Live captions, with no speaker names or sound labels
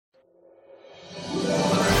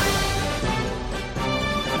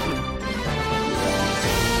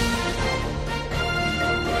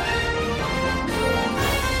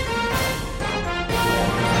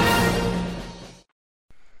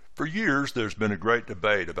years, there's been a great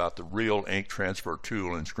debate about the real ink transfer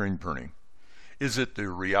tool in screen printing. Is it the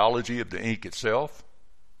rheology of the ink itself,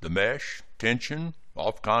 the mesh, tension,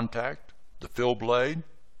 off contact, the fill blade,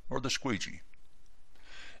 or the squeegee?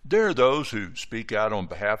 There are those who speak out on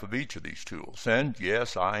behalf of each of these tools, and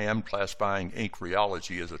yes, I am classifying ink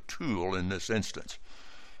rheology as a tool in this instance.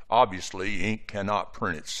 Obviously, ink cannot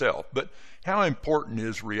print itself, but how important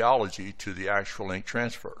is rheology to the actual ink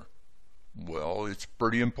transfer? Well, it's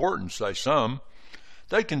pretty important, say some.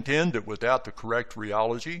 They contend that without the correct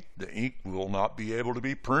rheology, the ink will not be able to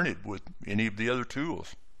be printed with any of the other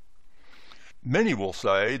tools. Many will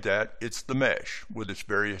say that it's the mesh, with its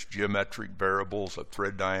various geometric variables of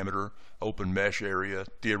thread diameter, open mesh area,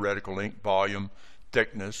 theoretical ink volume,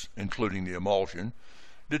 thickness, including the emulsion,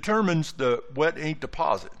 determines the wet ink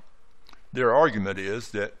deposit. Their argument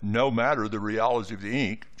is that no matter the rheology of the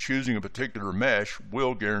ink, choosing a particular mesh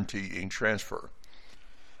will guarantee ink transfer.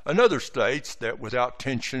 Another states that without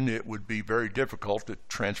tension it would be very difficult to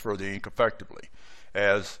transfer the ink effectively,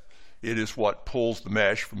 as it is what pulls the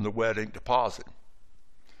mesh from the wet ink deposit.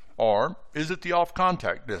 Or is it the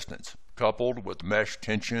off-contact distance, coupled with the mesh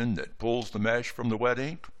tension that pulls the mesh from the wet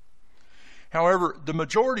ink? However, the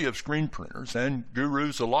majority of screen printers and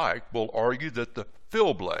gurus alike will argue that the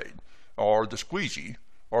fill blade or the squeegee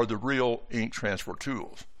are the real ink transfer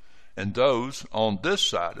tools, and those on this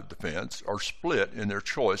side of the fence are split in their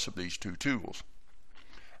choice of these two tools.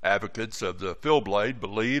 Advocates of the fill blade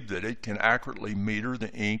believe that it can accurately meter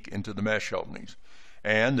the ink into the mesh openings,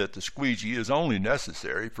 and that the squeegee is only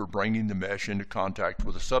necessary for bringing the mesh into contact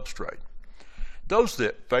with a substrate. Those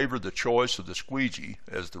that favor the choice of the squeegee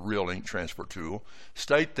as the real ink transfer tool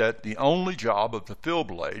state that the only job of the fill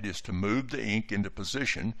blade is to move the ink into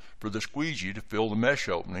position for the squeegee to fill the mesh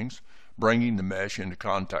openings, bringing the mesh into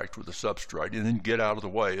contact with the substrate, and then get out of the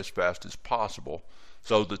way as fast as possible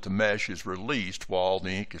so that the mesh is released while the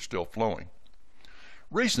ink is still flowing.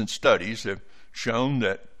 Recent studies have shown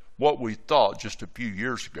that what we thought just a few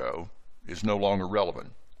years ago is no longer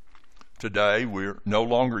relevant. Today, we're no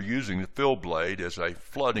longer using the fill blade as a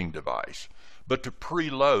flooding device, but to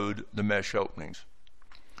preload the mesh openings.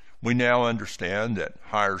 We now understand that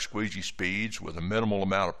higher squeegee speeds with a minimal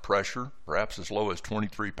amount of pressure, perhaps as low as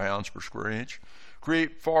 23 pounds per square inch,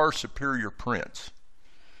 create far superior prints.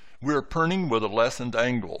 We're printing with a lessened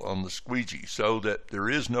angle on the squeegee so that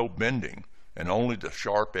there is no bending and only the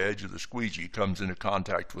sharp edge of the squeegee comes into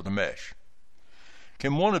contact with the mesh.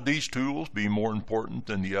 Can one of these tools be more important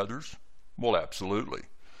than the others? Well, absolutely.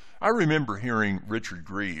 I remember hearing Richard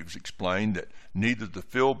Greaves explain that neither the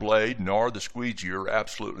fill blade nor the squeegee are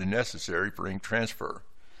absolutely necessary for ink transfer.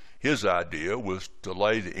 His idea was to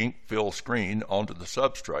lay the ink fill screen onto the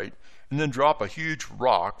substrate and then drop a huge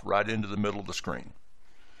rock right into the middle of the screen.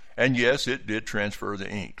 And yes, it did transfer the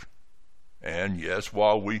ink. And yes,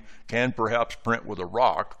 while we can perhaps print with a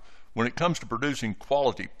rock, when it comes to producing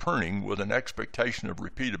quality printing with an expectation of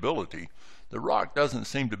repeatability, the rock doesn't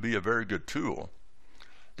seem to be a very good tool.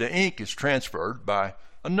 The ink is transferred by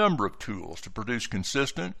a number of tools to produce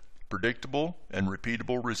consistent, predictable, and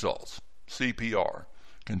repeatable results. CPR,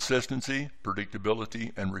 consistency,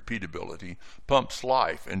 predictability, and repeatability, pumps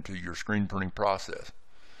life into your screen printing process.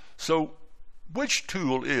 So, which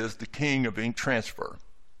tool is the king of ink transfer?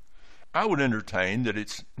 I would entertain that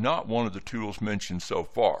it's not one of the tools mentioned so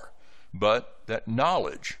far, but that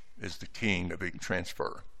knowledge is the king of ink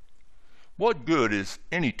transfer. What good is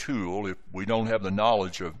any tool if we don't have the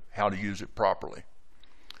knowledge of how to use it properly?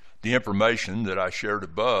 The information that I shared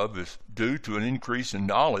above is due to an increase in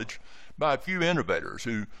knowledge by a few innovators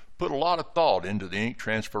who put a lot of thought into the ink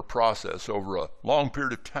transfer process over a long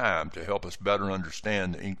period of time to help us better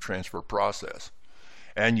understand the ink transfer process.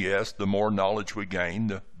 And yes, the more knowledge we gain,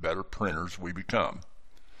 the better printers we become.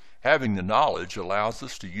 Having the knowledge allows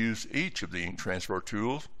us to use each of the ink transfer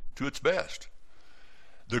tools to its best.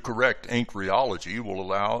 The correct ink rheology will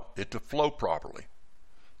allow it to flow properly.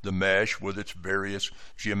 The mesh, with its various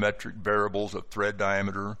geometric variables of thread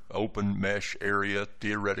diameter, open mesh area,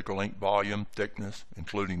 theoretical ink volume, thickness,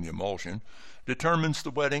 including the emulsion, determines the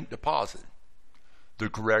wet ink deposit. The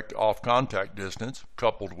correct off-contact distance,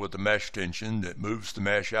 coupled with the mesh tension that moves the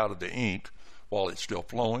mesh out of the ink while it's still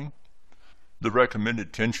flowing. The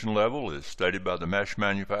recommended tension level is stated by the mesh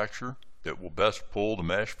manufacturer that will best pull the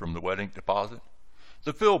mesh from the wet ink deposit.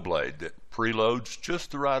 The fill blade that preloads just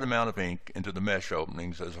the right amount of ink into the mesh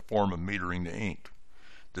openings as a form of metering the ink.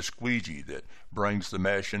 The squeegee that brings the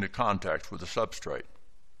mesh into contact with the substrate.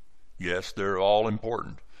 Yes, they're all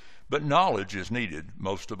important, but knowledge is needed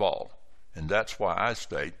most of all, and that's why I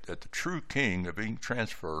state that the true king of ink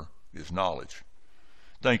transfer is knowledge.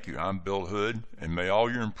 Thank you. I'm Bill Hood, and may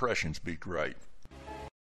all your impressions be great.